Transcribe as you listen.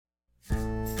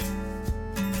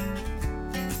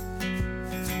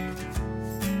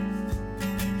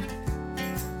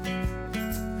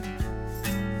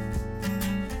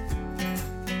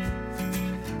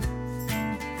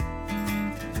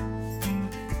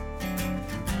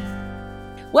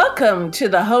Welcome to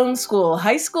the Homeschool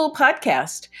High School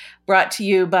Podcast, brought to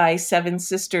you by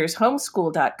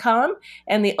SevenSistersHomeschool.com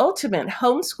and the Ultimate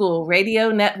Homeschool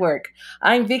Radio Network.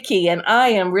 I'm Vicki, and I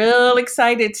am real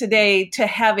excited today to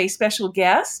have a special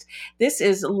guest. This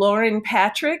is Lauren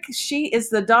Patrick. She is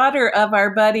the daughter of our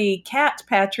buddy Kat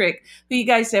Patrick, who you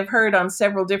guys have heard on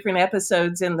several different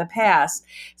episodes in the past.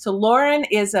 So Lauren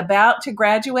is about to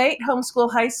graduate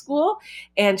homeschool high school,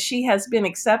 and she has been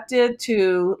accepted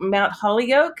to Mount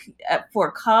Holyoke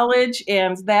for college,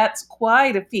 and that's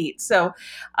quite a feat. So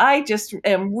I just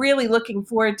am really looking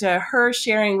forward to her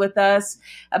sharing with us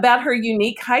about her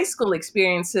unique high school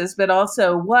experiences, but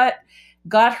also what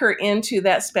got her into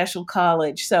that special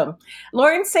college. So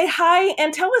Lauren, say hi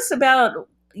and tell us about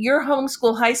your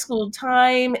homeschool high school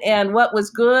time and what was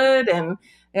good and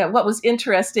what was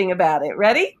interesting about it.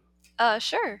 Ready?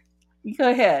 Sure.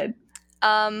 Go ahead.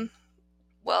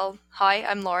 Well, hi,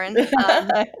 I'm Lauren.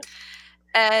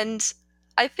 And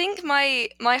I think my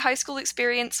high school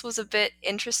experience was a bit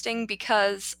interesting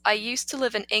because I used to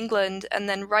live in England, and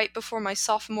then right before my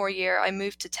sophomore year, I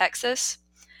moved to Texas.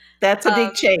 That's a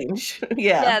big change.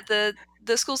 Yeah. Yeah,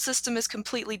 the school system is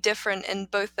completely different in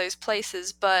both those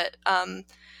places, but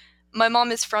my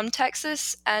mom is from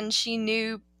Texas, and she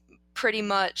knew pretty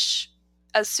much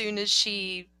as soon as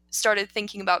she started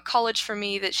thinking about college for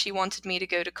me that she wanted me to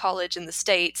go to college in the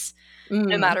States,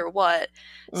 no matter what.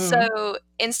 So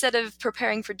instead of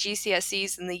preparing for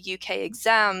GCSEs and the UK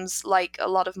exams, like a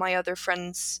lot of my other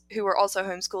friends who were also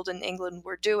homeschooled in England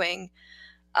were doing,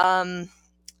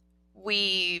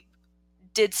 we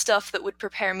did stuff that would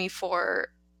prepare me for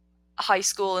high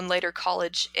school and later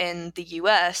college in the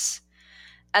US.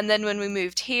 And then when we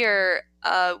moved here,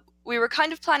 we were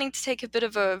kind of planning to take a bit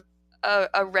of a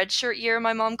redshirt year,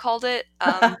 my mom called it,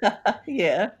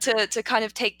 Yeah. to kind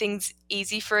of take things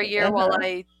easy for a year while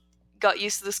I got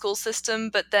used to the school system.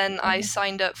 But then I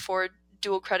signed up for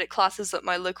dual credit classes at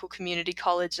my local community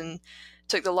college and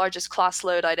took the largest class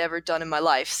load I'd ever done in my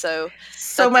life. So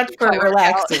much for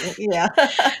relaxing. Yeah.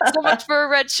 So much for a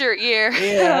redshirt year.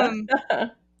 Yeah.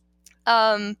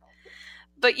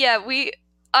 But yeah,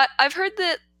 I've heard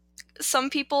that some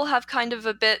people have kind of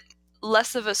a bit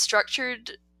less of a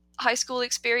structured high school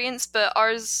experience, but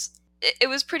ours, it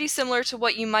was pretty similar to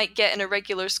what you might get in a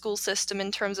regular school system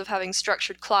in terms of having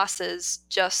structured classes,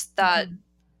 just that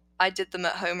I did them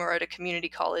at home or at a community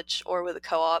college or with a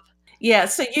co-op. Yeah,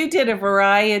 so you did a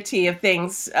variety of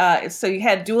things. So you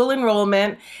had dual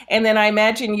enrollment, and then I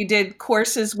imagine you did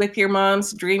courses with your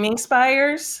mom's Dreaming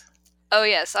Spires. Oh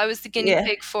yes, I was the guinea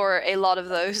pig for a lot of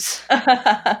those.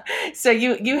 So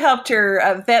you helped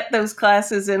her vet those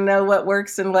classes and know what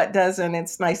works and what doesn't.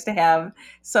 It's nice to have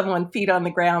someone feet on the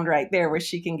ground right there where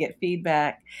she can get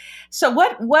feedback. So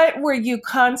what were you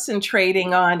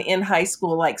concentrating on in high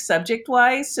school, like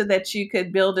subject-wise, so that you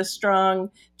could build a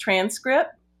strong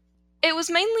transcript? It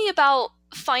was mainly about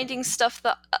finding stuff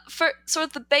that, for sort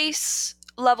of the base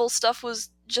level stuff,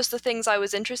 was just the things I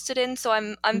was interested in. So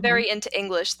I'm very into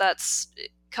English. That's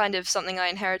kind of something I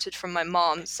inherited from my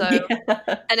mom. So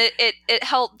and it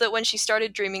helped that when she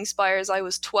started Dreaming Spires, I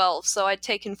was 12. So I'd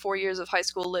taken 4 years of high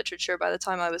school literature by the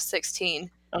time I was 16.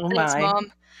 Oh Thanks, my.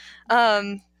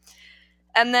 Mom.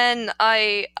 And then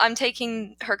I'm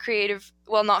taking her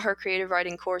not her creative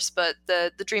writing course, but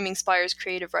the Dreaming Spires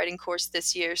creative writing course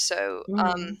this year. So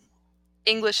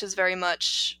English is very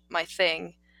much my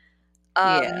thing.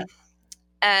 Yeah.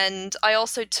 And I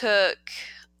also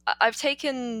I've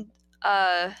taken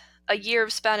a year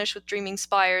of Spanish with Dreaming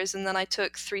Spires, and then I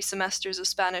took 3 semesters of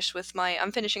Spanish with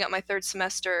I'm finishing up my 3rd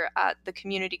semester at the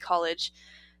community college.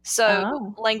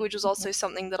 So language was also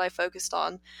something that I focused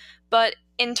on. But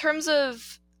in terms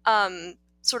of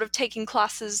sort of taking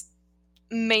classes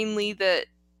mainly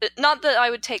not that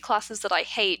I would take classes that I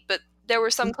hate, but there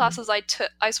were some classes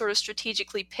I sort of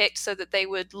strategically picked so that they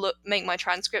would make my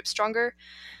transcript stronger.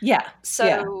 Yeah.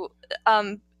 So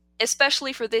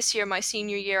especially for this year, my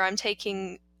senior year, I'm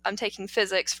taking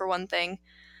physics for one thing.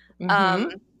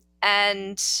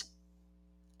 And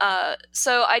so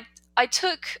I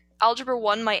took Algebra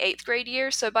 1 my 8th grade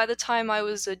year, so by the time I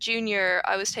was a junior,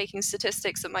 I was taking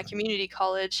statistics at my community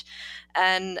college,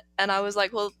 and I was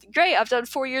like, well, great, I've done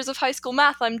 4 years of high school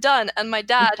math, I'm done. And my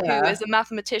dad, who is a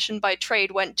mathematician by trade,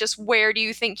 went, just where do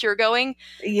you think you're going?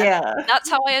 Yeah. And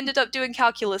that's how I ended up doing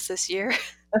calculus this year.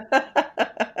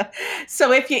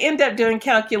 So if you end up doing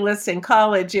calculus in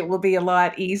college, it will be a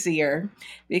lot easier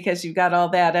because you've got all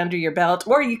that under your belt,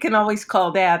 or you can always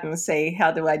call Dad and say,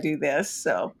 how do I do this?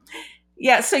 So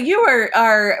yeah, so you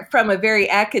are from a very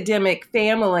academic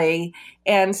family,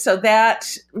 and so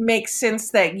that makes sense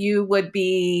that you would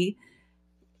be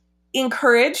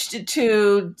encouraged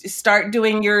to start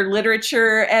doing your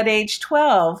literature at age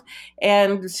 12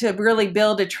 and to really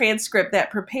build a transcript that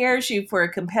prepares you for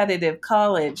a competitive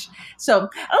college. So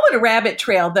I want to rabbit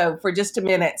trail though for just a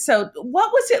minute. So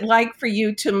what was it like for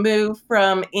you to move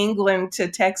from England to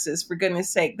Texas? For goodness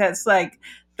sake, that's like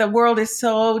the world is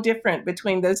so different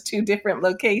between those two different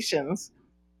locations.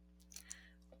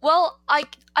 Well,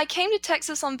 I came to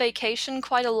Texas on vacation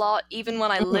quite a lot, even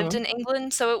when I lived Hmm. in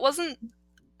England, so it wasn't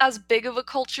as big of a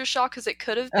culture shock as it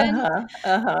could have been. Uh-huh.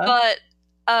 Uh-huh. But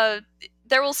uh,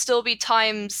 there will still be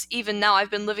times, even now,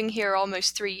 I've been living here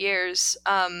almost 3 years.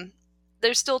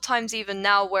 There's still times, even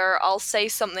now, where I'll say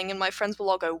something and my friends will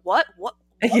all go, "What? What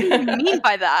do you mean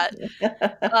by that?"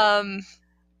 Um,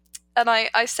 and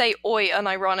I say "oi"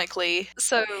 unironically.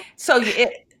 So So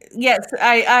yes,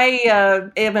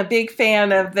 I am a big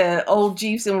fan of the old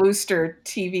Jeeves and Wooster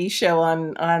TV show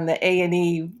on the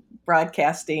A&E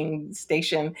broadcasting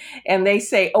station, and they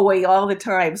say "oi" all the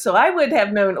time. So I would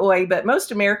have known "oi," but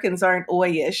most Americans aren't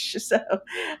 "oi-ish," so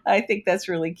I think that's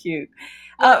really cute.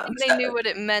 well, I think they So, knew what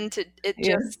it meant. It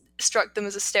yeah. just struck them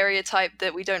as a stereotype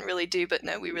that we don't really do, but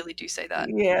no, we really do say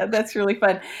that. Yeah, that's really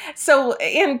fun. So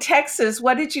in Texas,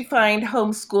 what did you find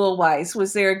homeschool wise?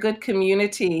 Was there a good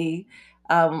community,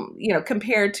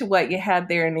 compared to what you had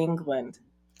there in England?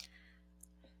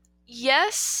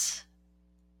 Yes,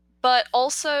 but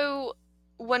also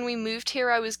when we moved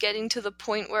here, I was getting to the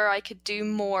point where I could do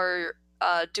more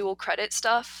dual credit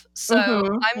stuff. So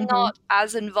Mm-hmm. I'm Mm-hmm. not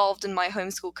as involved in my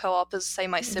homeschool co-op as, say,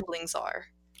 my siblings are.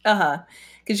 Uh-huh.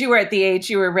 Because you were at the age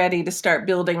you were ready to start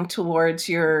building towards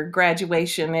your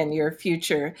graduation and your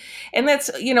future. And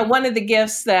that's, one of the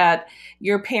gifts that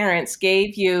your parents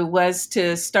gave you was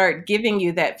to start giving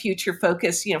you that future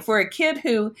focus. For a kid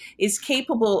who is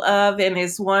capable of and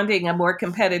is wanting a more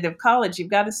competitive college, you've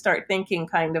got to start thinking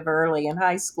kind of early in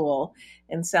high school.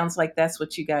 And sounds like that's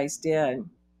what you guys did.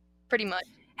 Pretty much.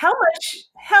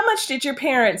 How much did your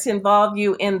parents involve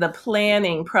you in the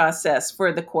planning process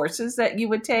for the courses that you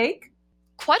would take?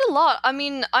 Quite a lot. I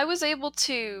mean, I was able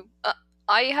to.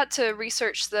 I had to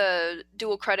research the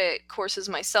dual credit courses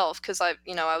myself because I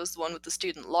was the one with the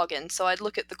student login. So I'd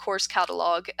look at the course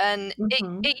catalog, and it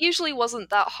Mhm. it usually wasn't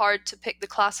that hard to pick the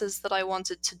classes that I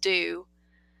wanted to do.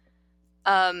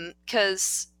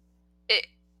 Because it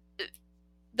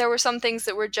there were some things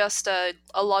that were just a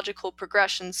logical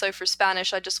progression. So for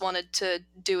Spanish, I just wanted to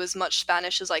do as much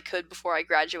Spanish as I could before I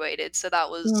graduated. So that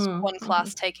was Mm, one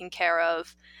class mhm. taken care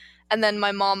of. And then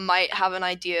my mom might have an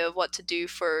idea of what to do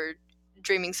for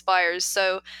Dreaming Spires.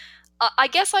 So I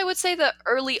guess I would say that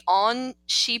early on,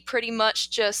 she pretty much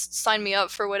just signed me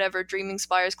up for whatever Dreaming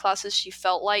Spires classes she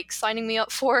felt like signing me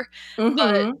up for.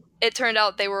 But Mhm. it turned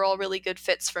out they were all really good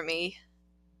fits for me.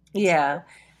 Yeah.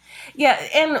 Yeah,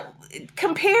 and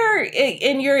compare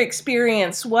in your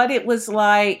experience what it was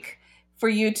like for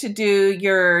you to do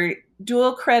your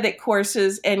dual credit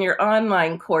courses and your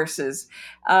online courses,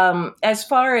 as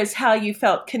far as how you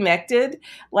felt connected.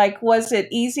 Like, was it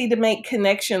easy to make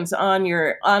connections on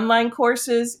your online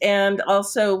courses? And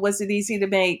also, was it easy to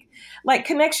make like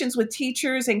connections with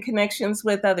teachers and connections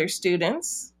with other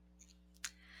students?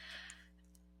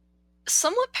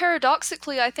 Somewhat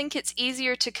paradoxically, I think it's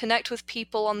easier to connect with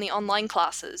people on the online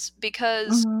classes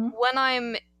because Hmm. when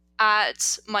I'm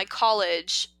at my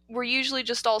college, we're usually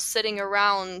just all sitting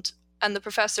around and the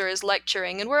professor is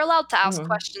lecturing and we're allowed to ask Hmm.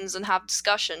 questions and have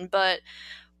discussion. But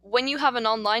when you have an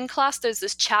online class, there's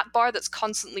this chat bar that's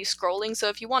constantly scrolling. So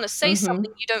if you want to say Hmm.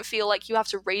 something, you don't feel like you have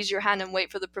to raise your hand and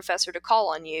wait for the professor to call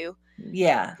on you.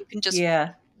 Yeah. You can just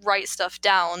Yeah. write stuff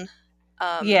down.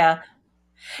 Um, Yeah.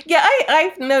 Yeah,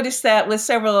 I've noticed that with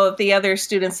several of the other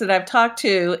students that I've talked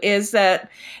to is that,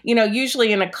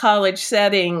 usually in a college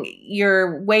setting,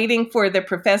 you're waiting for the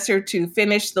professor to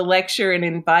finish the lecture and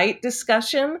invite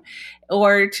discussion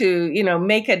or to,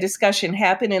 make a discussion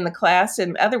happen in the class.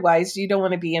 And otherwise, you don't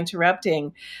want to be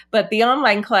interrupting. But the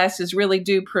online classes really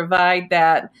do provide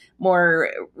that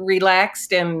more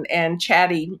relaxed and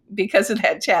chatty because of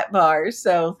that chat bar.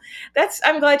 So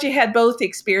I'm glad you had both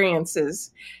experiences.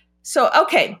 So,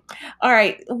 okay. All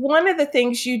right. One of the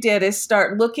things you did is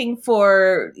start looking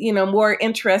for, more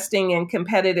interesting and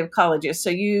competitive colleges.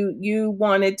 So you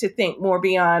wanted to think more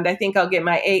beyond, I think I'll get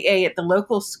my AA at the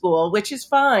local school, which is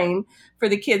fine for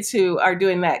the kids who are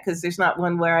doing that because there's not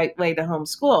one right way to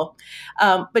homeschool.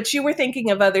 But you were thinking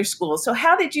of other schools. So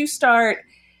how did you start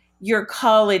your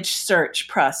college search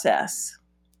process?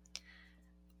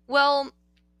 well,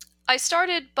 I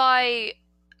started by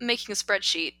making a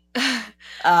spreadsheet.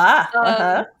 Ah, um,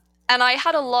 uh-huh. and I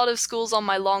had a lot of schools on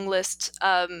my long list,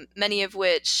 many of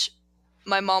which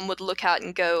my mom would look at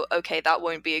and go, okay, that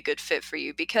won't be a good fit for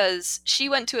you, because she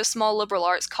went to a small liberal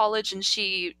arts college, and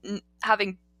she,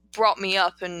 having brought me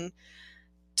up and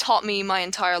taught me my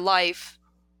entire life,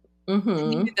 knew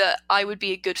Mm-hmm. that I would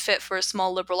be a good fit for a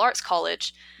small liberal arts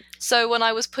college. So when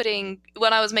I was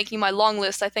making my long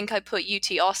list, I think I put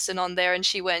UT Austin on there, and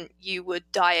she went, "You would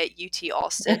die at UT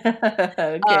Austin."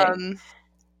 Okay. Um,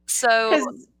 so Because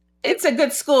it, it's a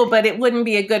good school, but it wouldn't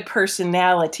be a good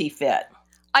personality fit.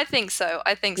 I think so.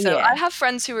 I think so. I Yeah. have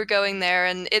friends who are going there,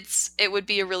 and it would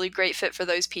be a really great fit for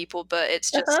those people, but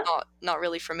it's just Uh-huh. not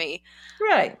really for me.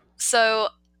 Right. So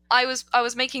I was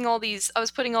putting all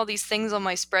these things on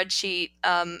my spreadsheet,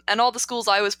 and all the schools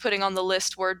I was putting on the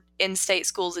list were in-state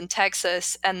schools in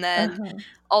Texas, and then Uh-huh.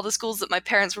 all the schools that my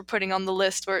parents were putting on the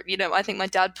list were, I think my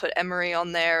dad put Emory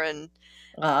on there, and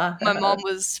my mom Uh-huh.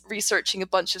 was researching a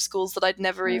bunch of schools that I'd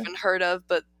never even heard of,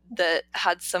 but that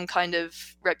had some kind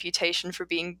of reputation for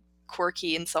being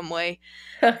quirky in some way.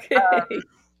 Okay.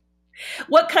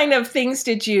 What kind of things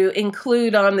did you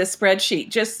include on the spreadsheet?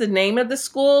 Just the name of the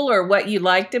school or what you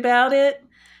liked about it?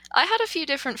 I had a few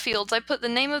different fields. I put the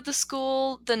name of the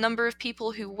school, the number of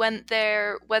people who went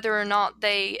there, whether or not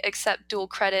they accept dual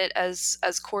credit as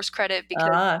course credit, because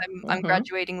Ah, I'm mm-hmm.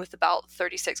 graduating with about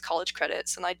 36 college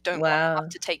credits, and I don't want to have Wow.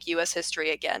 to take U.S.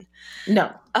 history again.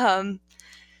 No. Um,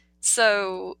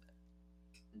 so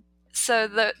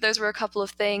those were a couple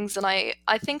of things, and I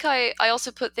think I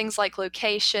also put things like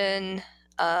location,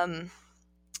 um,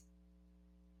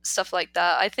 stuff like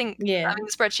that. I Yeah. mean,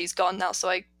 the spreadsheet's gone now, so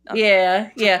I'm Yeah,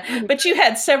 yeah. forgetting. But you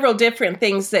had several different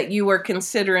things that you were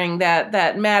considering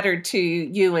that mattered to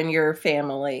you and your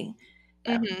family.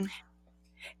 Hmm.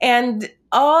 And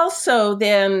also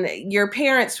then your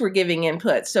parents were giving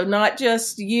input. So not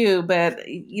just you, but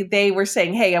they were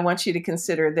saying, "Hey, I want you to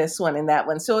consider this one and that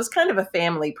one." So it's kind of a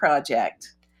family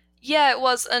project. Yeah, it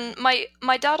was, and my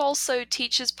dad also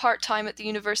teaches part-time at the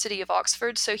University of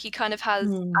Oxford, so he kind of has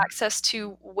Hmm. access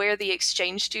to where the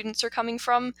exchange students are coming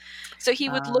from. So he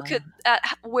would look Ah.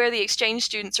 at where the exchange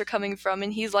students are coming from,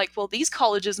 and he's like, "Well, these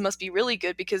colleges must be really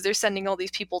good because they're sending all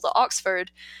these people to Oxford."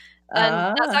 And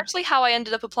that's Ah. actually how I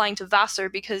ended up applying to Vassar,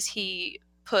 because he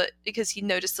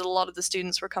noticed that a lot of the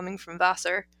students were coming from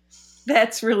Vassar.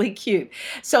 That's really cute.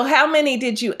 So how many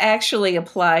did you actually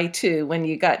apply to when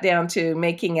you got down to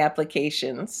making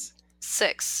applications?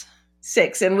 6.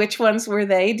 6. And which ones were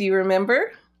they? Do you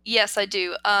remember? Yes, I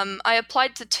do. I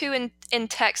applied to 2 in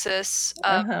Texas,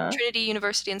 Uh-huh. Trinity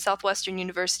University and Southwestern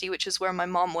University, which is where my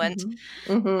mom went. Mhm.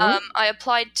 Mhm. I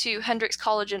applied to Hendrix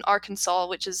College in Arkansas,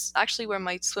 which is actually where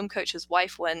my swim coach's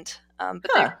wife went.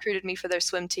 But they Huh. recruited me for their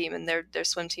swim team, and their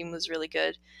swim team was really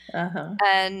good. Uh-huh.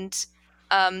 And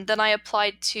then I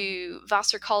applied to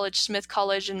Vassar College, Smith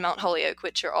College, and Mount Holyoke,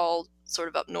 which are all sort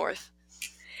of up north.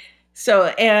 So,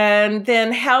 and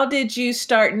then how did you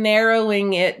start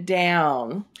narrowing it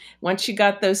down? Once you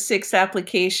got those 6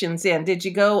 applications in, did you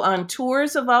go on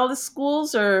tours of all the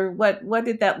schools or what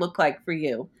did that look like for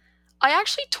you? I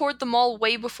actually toured them all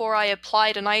way before I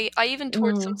applied, and I even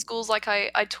toured some Mm. schools, like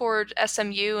I toured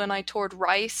SMU and I toured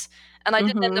Rice, and I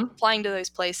didn't end up Mhm. applying to those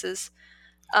places.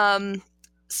 Um,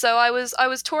 so I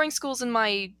was touring schools in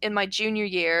my junior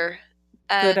year,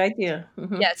 and Good idea.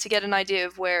 Mhm. yeah, to get an idea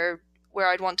of where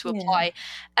I'd want to Yeah. apply.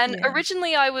 And Yeah.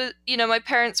 originally I was, my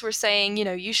parents were saying,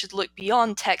 you should look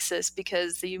beyond Texas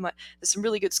because there's some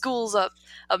really good schools up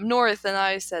north. And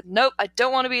I said, nope, I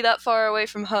don't want to be that far away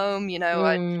from home.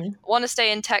 I Mm. want to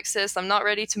stay in Texas. I'm not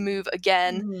ready to move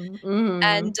again. Mm.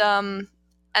 Mhm.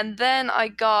 And then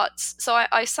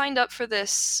I signed up for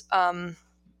this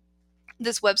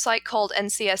website called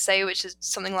NCSA, which is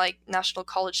something like National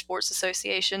College Sports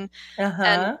Association,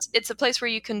 and Uh-huh. it's a place where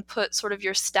you can put sort of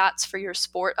your stats for your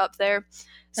sport up there.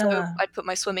 So Uh-huh. I'd put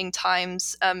my swimming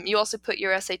times. You also put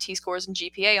your SAT scores and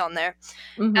GPA on there.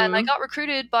 And I Mhm. got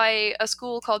recruited by a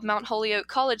school called Mount Holyoke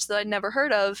College that I'd never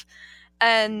heard of,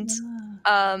 and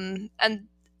Ah. um, and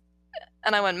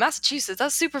and I went, Massachusetts,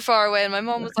 that's super far away. And my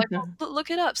mom was like, well,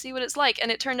 look it up, see what it's like.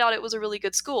 And it turned out it was a really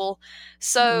good school. Mm.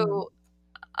 So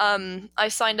I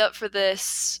signed up for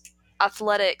this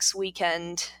athletics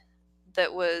weekend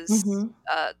Mhm.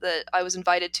 that I was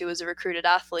invited to as a recruited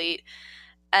athlete,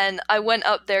 and I went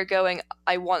up there going,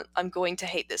 I'm going to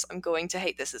hate this. I'm going to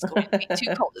hate this. It's going to be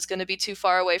too cold. It's going to be too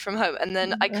far away from home. And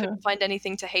then I Uh, couldn't find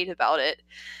anything to hate about it.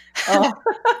 oh.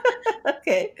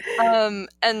 Okay.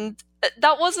 And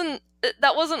that wasn't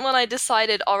when I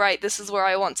decided, all right, this is where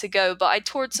I want to go. But I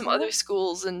toured some Uh-huh. other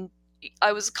schools, and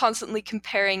I was constantly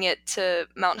comparing it to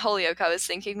Mount Holyoke. I was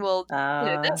thinking, well,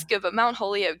 that's good, but Mount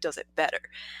Holyoke does it better.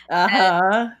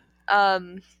 Uh-huh.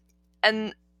 Um,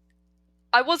 and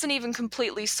I wasn't even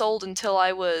completely sold until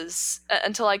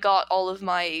until I got all of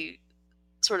my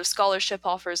sort of scholarship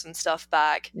offers and stuff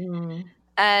back. Mm.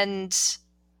 And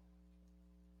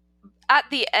at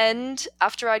the end,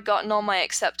 after I'd gotten all my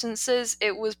acceptances,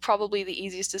 it was probably the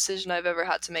easiest decision I've ever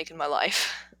had to make in my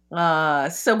life.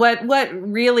 So what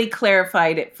really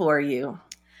clarified it for you?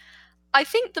 I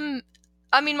think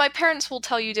I mean, my parents will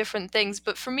tell you different things,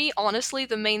 but for me, honestly,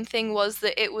 the main thing was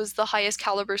that it was the highest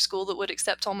caliber school that would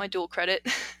accept all my dual credit.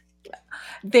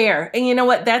 There. And you know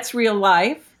what? That's real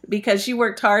life because you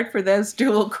worked hard for those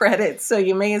dual credits, so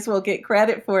you may as well get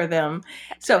credit for them.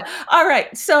 So, Yeah. all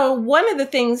right. So, one of the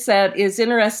things that is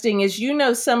interesting is you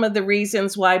know some of the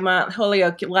reasons why Mount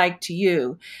Holyoke liked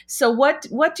you. So, what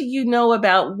do you know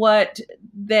about what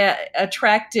that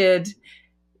attracted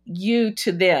you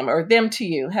to them or them to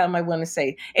you? How am I want to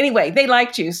say? Anyway, they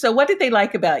liked you. So, what did they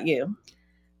like about you?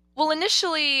 Well,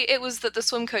 initially, it was that the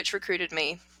swim coach recruited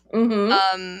me. Mm-hmm.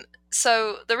 Um,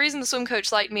 so the reason the swim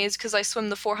coach liked me is because I swim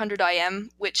the 400 IM,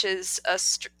 which is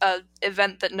a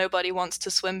event that nobody wants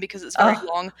to swim because it's very Oh,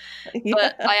 long, but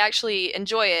yeah. I actually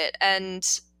enjoy it. And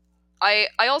I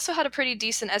also had a pretty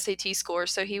decent SAT score,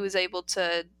 so he was able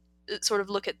to sort of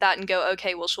look at that and go,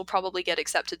 okay, well, she'll probably get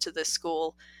accepted to this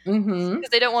school Mm-hmm.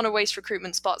 because they don't want to waste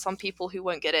recruitment spots on people who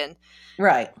won't get in.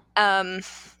 Right. Um,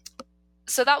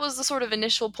 so that was the sort of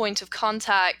initial point of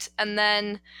contact. And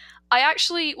then I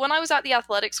actually, when I was at the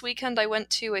athletics weekend, I went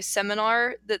to a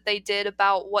seminar that they did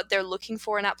about what they're looking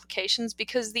for in applications.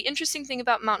 Because the interesting thing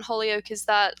about Mount Holyoke is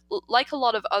that, like a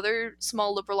lot of other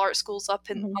small liberal arts schools up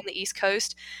Mm-hmm. on the East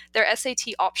Coast, they're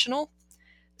SAT optional.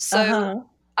 So Uh-huh.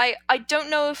 I don't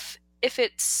know if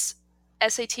it's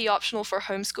SAT optional for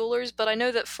homeschoolers, but I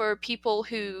know that for people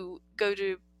who go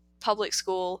to public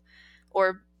school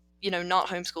or not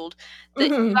homeschooled, that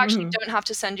you Mm-hmm. actually Mm-hmm. don't have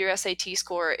to send your SAT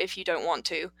score if you don't want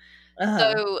to. Uh-huh.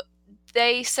 So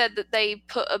they said that they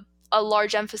put a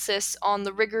large emphasis on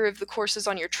the rigor of the courses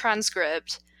on your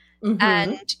transcript Mm-hmm.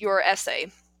 and your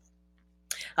essay.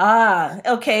 Ah,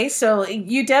 okay. So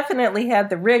you definitely had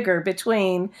the rigor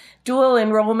between dual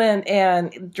enrollment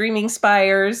and Dreaming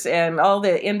Spires and all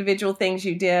the individual things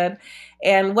you did.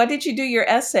 And what did you do your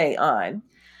essay on?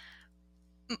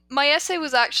 My essay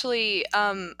was actually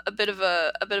a bit of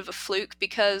a fluke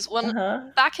because when Uh-huh.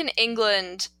 back in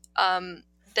England,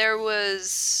 there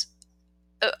was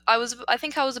I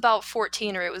think I was about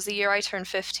 14, or it was the year I turned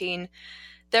 15.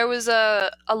 There was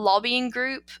a lobbying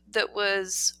group that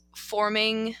was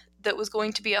forming, that was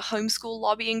going to be a homeschool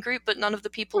lobbying group, but none of the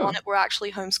people on Hmm. it were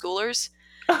actually homeschoolers.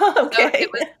 So Okay.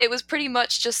 it was pretty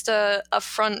much just a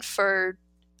front for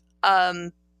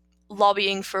um,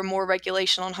 lobbying for more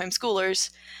regulation on homeschoolers.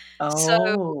 So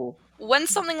Oh. when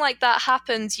something like that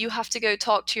happens, you have to go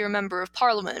talk to your member of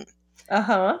parliament,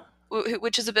 Uh-huh.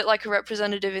 which is a bit like a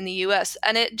representative in the US.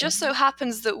 And it just so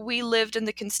happens that we lived in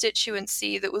the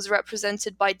constituency that was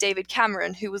represented by David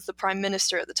Cameron, who was the prime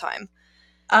minister at the time.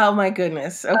 Oh my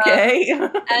goodness. Uh, Okay.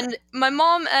 and my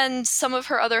mom and some of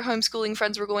her other homeschooling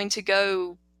friends were going to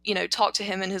go, talk to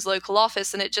him in his local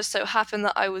office. And it just so happened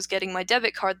that I was getting my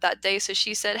debit card that day. So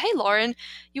she said, "Hey, Lauren,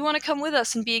 you want to come with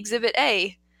us and be Exhibit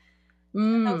A?"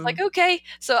 I was like, Mm. okay.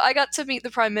 So I got to meet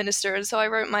the prime minister, and so I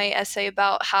wrote my essay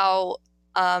about how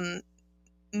um,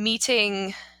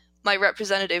 meeting my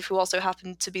representative, who also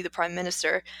happened to be the prime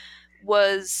minister,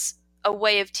 was a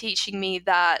way of teaching me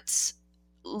that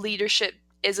leadership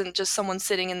isn't just someone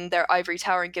sitting in their ivory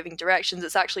tower and giving directions.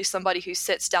 It's actually somebody who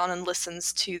sits down and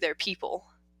listens to their people.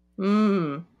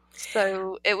 Mm.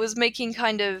 So it was making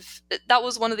that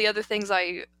was one of the other things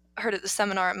I heard at the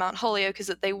seminar at Mount Holyoke, is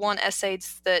that they want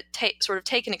essays that sort of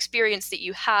take an experience that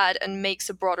you had and makes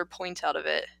a broader point out of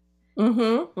it.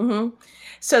 Mm-hmm. Mm-hmm.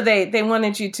 So they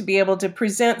wanted you to be able to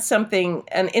present something,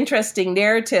 an interesting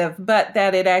narrative, but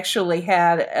that it actually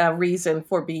had a reason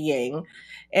for being.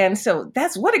 And so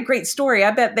that's what a great story.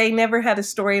 I bet they never had a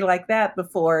story like that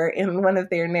before in one of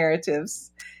their narratives.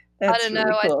 I That's don't know.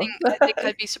 really cool. I think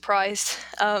I'd be surprised,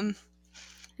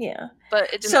 Yeah. but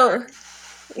it didn't So hurt.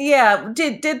 yeah,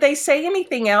 did they say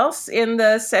anything else in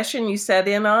the session you sat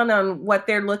in on what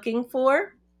they're looking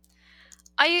for?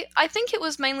 I think it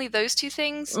was mainly those two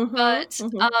things, Mm-hmm. but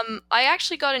Mm-hmm. I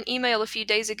actually got an email a few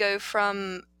days ago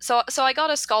from so I got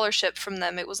a scholarship from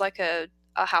them. It was like a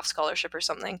half scholarship or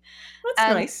something. That's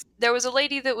And nice. there was a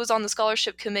lady that was on the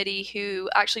scholarship committee who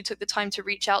actually took the time to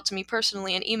reach out to me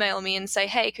personally and email me and say,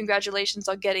 "Hey, congratulations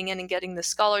on getting in and getting this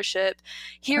scholarship.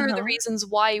 Here are the Uh-huh. reasons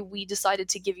why we decided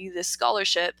to give you this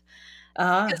scholarship."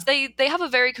 Because Ah. they have a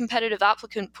very competitive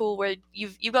applicant pool where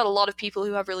you've got a lot of people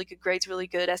who have really good grades, really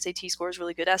good SAT scores,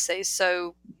 really good essays.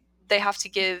 So they have to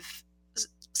give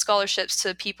scholarships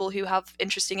to people who have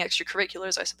interesting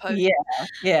extracurriculars, I suppose. Yeah.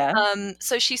 Yeah.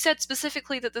 So she said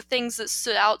specifically that the things that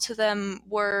stood out to them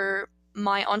were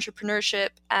my entrepreneurship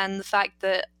and the fact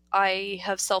that I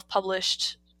have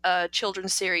self-published a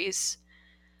children's series.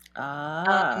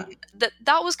 Ah.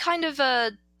 That was kind of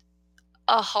a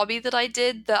hobby that I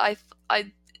did that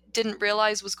I didn't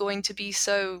realize was going to be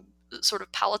so sort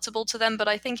of palatable to them. But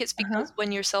I think it's Uh-huh. because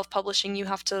when you're self-publishing, you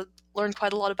have to learn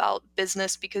quite a lot about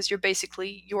business because you're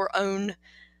basically your own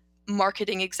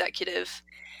marketing executive.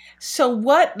 So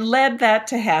what led that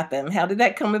to happen? How did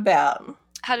that come about?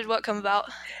 How did what come about?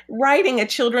 Writing a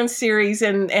children's series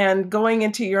and going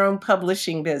into your own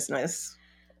publishing business.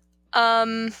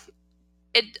 Um,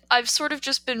 I've sort of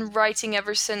just been writing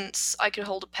ever since I could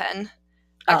hold a pen.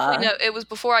 Actually, Ah. no, it was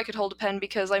before I could hold a pen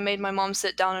because I made my mom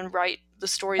sit down and write the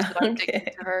stories that I would dictate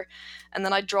Okay. to her, and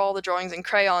then I'd draw all the drawings in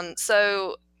crayon.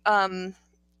 So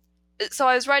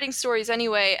I was writing stories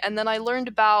anyway, and then I learned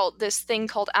about this thing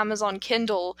called Amazon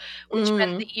Kindle, which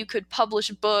meant Mm. that you could publish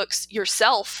books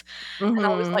yourself. And I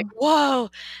was like, Mhm. "Whoa,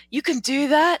 you can do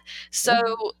that!" So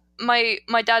Mhm.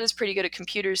 my dad is pretty good at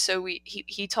computers, so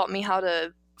he taught me how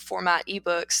to format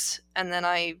ebooks, and then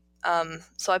I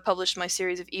published my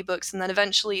series of ebooks, and then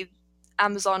eventually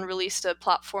Amazon released a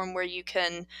platform where you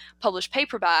can publish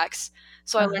paperbacks.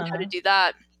 So I learned how to Uh-huh. do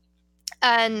that,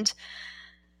 and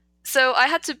so I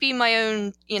had to be my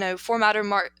own, formatter,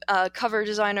 cover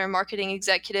designer, marketing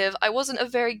executive. I wasn't a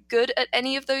very good at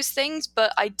any of those things,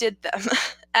 but I did them,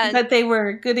 and But they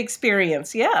were good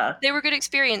experience. Yeah. they were good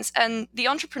experience. And the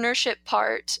entrepreneurship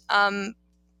part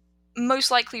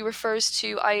most likely refers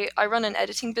to I run an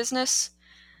editing business,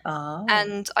 Oh.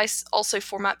 and also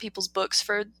format people's books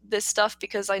for this stuff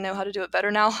because I know how to do it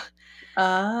better now.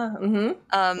 Ah. Mhm.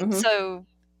 Mhm. So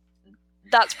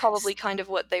that's probably kind of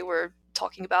what they were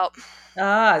talking about.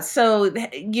 So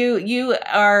you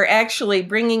are actually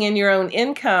bringing in your own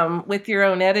income with your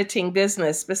own editing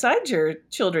business besides your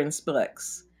children's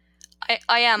books.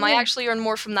 I am. I Yeah. actually earn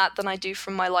more from that than I do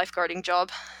from my lifeguarding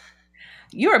job.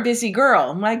 You're a busy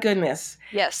girl, my goodness.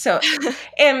 Yes. So,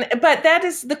 but that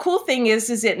is the cool thing is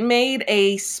it made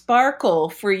a sparkle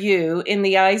for you in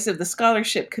the eyes of the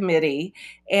scholarship committee,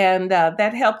 and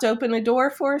that helped open a door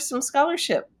for some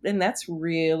scholarship, and that's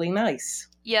really nice.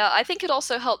 Yeah, I think it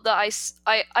also helped that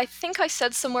I think I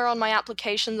said somewhere on my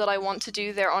application that I want to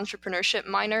do their entrepreneurship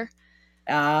minor.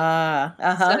 Ah,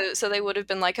 uh-huh. So they would have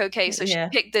been like, okay, so she Yeah.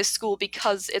 picked this school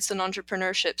because it's an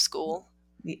entrepreneurship school.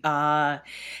 Ah,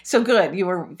 so good. You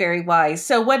were very wise.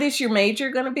 So, what is your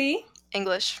major going to be?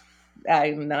 English.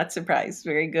 I'm not surprised.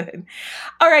 Very good.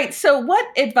 All right. So, what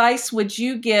advice would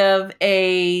you give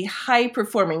a high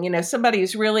performing, somebody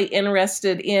who's really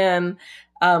interested in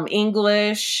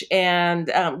English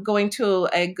and going to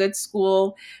a good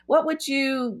school? What would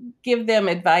you give them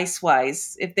advice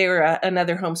wise if they were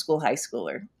another homeschool high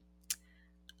schooler?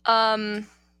 Um,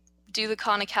 do the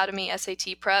Khan Academy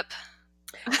SAT prep.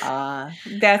 That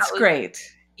That's was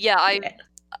great. yeah, Yeah.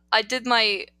 I did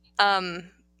my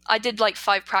I did like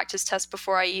 5 practice tests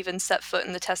before I even set foot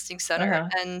in the testing Uh center, huh.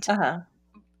 and Uh huh.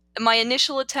 my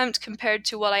initial attempt compared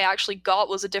to what I actually got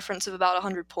was a difference of about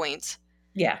 100 points.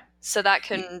 Yeah. So that Y-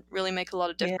 can really make a lot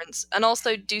of Yeah. difference. And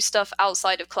also do stuff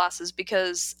outside of classes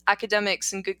because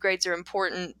academics and good grades are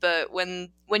important, but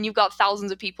when you've got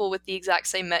thousands of people with the exact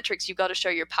same metrics, you've got to show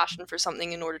your passion for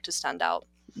something in order to stand out.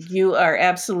 You are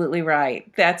absolutely right.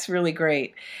 That's really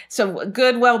great. So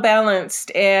good, well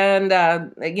balanced, and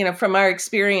from our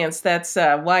experience, that's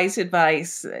wise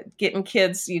advice. Getting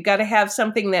kids, you got to have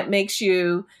something that makes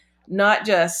you not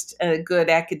just a good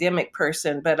academic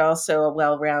person, but also a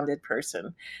well-rounded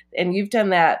person, and you've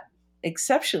done that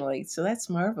exceptionally. So that's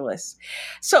marvelous.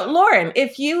 So Lauren,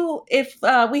 if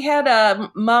we had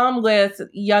a mom with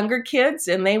younger kids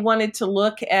and they wanted to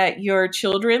look at your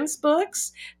children's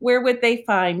books, where would they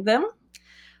find them?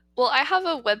 Well, I have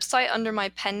a website under my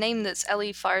pen name that's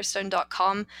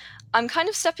ellefirestone.com. I'm kind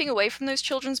of stepping away from those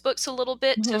children's books a little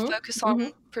bit to Mhm. focus on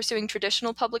Mhm. pursuing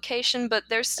traditional publication, but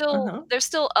Uh-huh. they're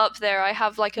still up there. I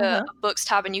have like Uh-huh. a books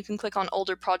tab and you can click on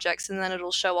older projects and then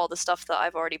it'll show all the stuff that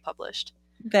I've already published.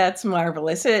 That's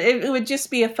marvelous. It would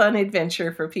just be a fun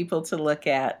adventure for people to look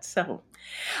at. So,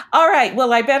 all right.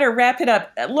 Well, I better wrap it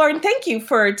up. Lauren, thank you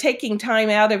for taking time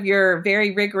out of your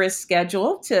very rigorous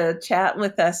schedule to chat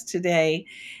with us today.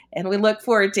 And we look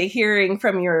forward to hearing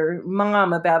from your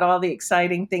mom about all the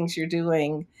exciting things you're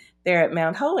doing there at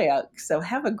Mount Holyoke. So,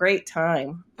 have a great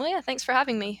time. Well, yeah, thanks for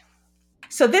having me.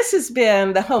 So, this has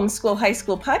been the Homeschool High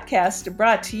School podcast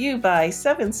brought to you by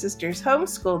Seven Sisters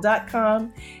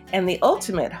Homeschool.com and the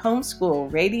Ultimate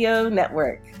Homeschool Radio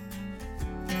Network.